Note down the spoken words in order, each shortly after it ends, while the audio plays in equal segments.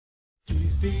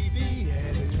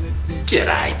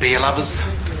G'day beer lovers,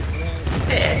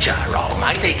 yeah, Jeroen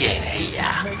mate again here,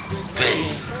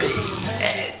 BB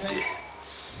Ed.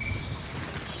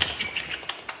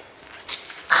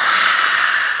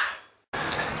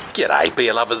 G'day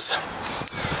beer lovers,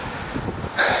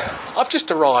 I've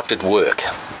just arrived at work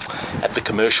at the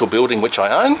commercial building which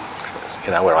I own,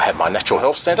 you know, where I have my natural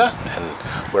health centre and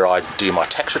where I do my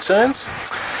tax returns,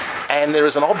 and there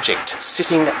is an object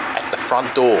sitting at the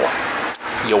front door.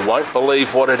 You won't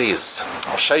believe what it is.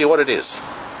 I'll show you what it is.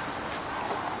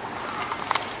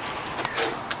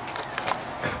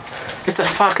 It's a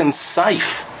fucking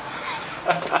safe.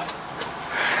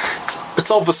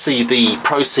 It's obviously the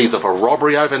proceeds of a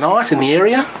robbery overnight in the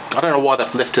area. I don't know why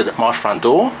they've left it at my front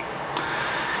door.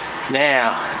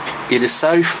 Now, it is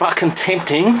so fucking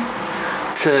tempting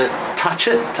to touch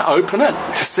it, to open it,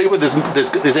 to see whether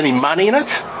there's any money in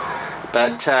it.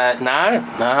 But no,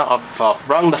 I've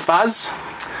rung the fuzz.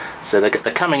 So they're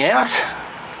coming out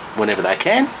whenever they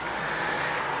can.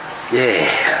 Yeah.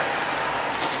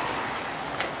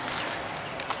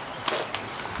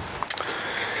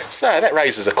 So that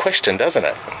raises a question, doesn't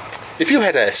it? If you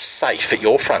had a safe at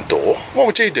your front door, what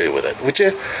would you do with it? Would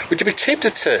you be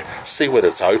tempted to see whether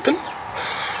it's open?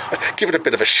 Give it a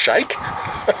bit of a shake?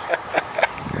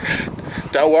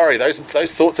 Don't worry, those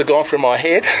thoughts are gone through my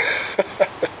head.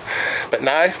 But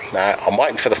no, I'm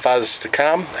waiting for the fuzz to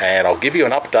come, and I'll give you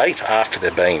an update after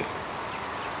they've been.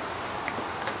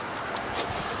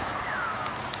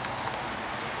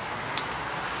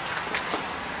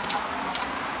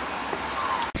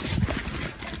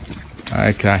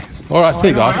 Okay. All right, see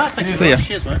you guys. See ya.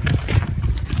 Cheers, mate.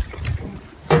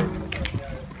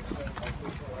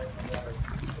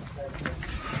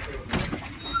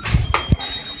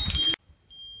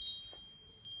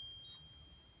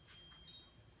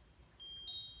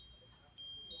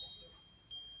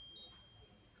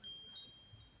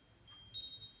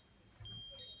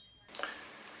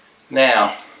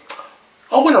 Now,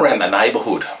 I went around the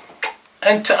neighbourhood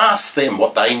and to ask them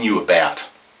what they knew about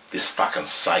this fucking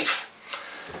safe.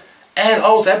 And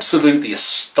I was absolutely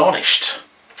astonished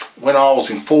when I was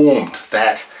informed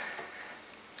that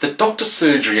the doctor's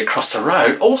surgery across the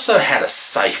road also had a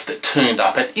safe that turned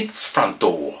up at its front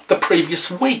door the previous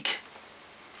week.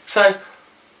 So,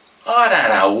 I don't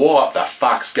know what the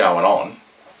fuck's going on.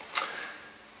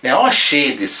 Now, I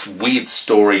shared this weird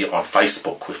story on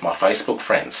Facebook with my Facebook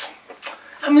friends.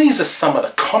 And these are some of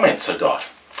the comments I got.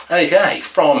 Okay,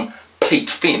 from Pete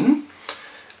Finn,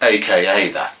 aka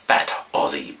the fat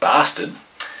Aussie bastard.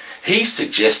 He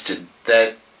suggested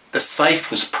that the safe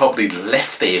was probably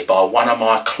left there by one of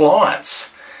my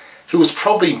clients, who was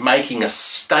probably making a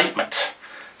statement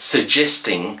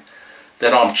suggesting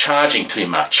that I'm charging too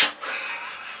much.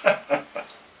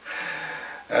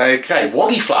 Okay,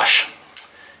 Woggy Flush.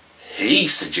 He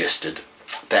suggested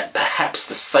that perhaps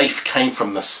the safe came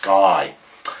from the sky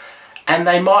and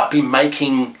they might be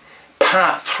making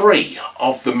part 3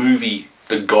 of the movie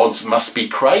The Gods Must Be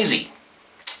Crazy.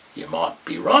 You might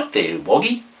be right there,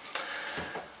 Woggy.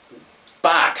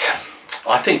 But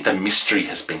I think the mystery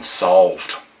has been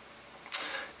solved.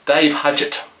 Dave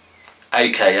Hudgett,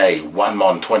 aka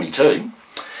 1Mon22,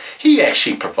 he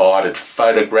actually provided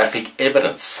photographic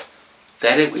evidence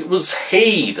that it was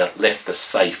he that left the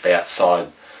safe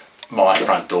outside my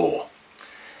front door.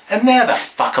 And now the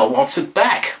fucker wants it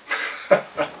back.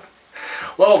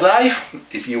 Well, Dave,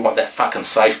 if you want that fucking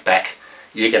safe back,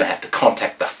 you're going to have to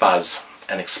contact the fuzz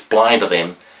and explain to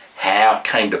them how it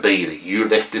came to be that you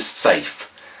left this safe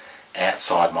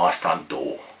outside my front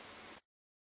door.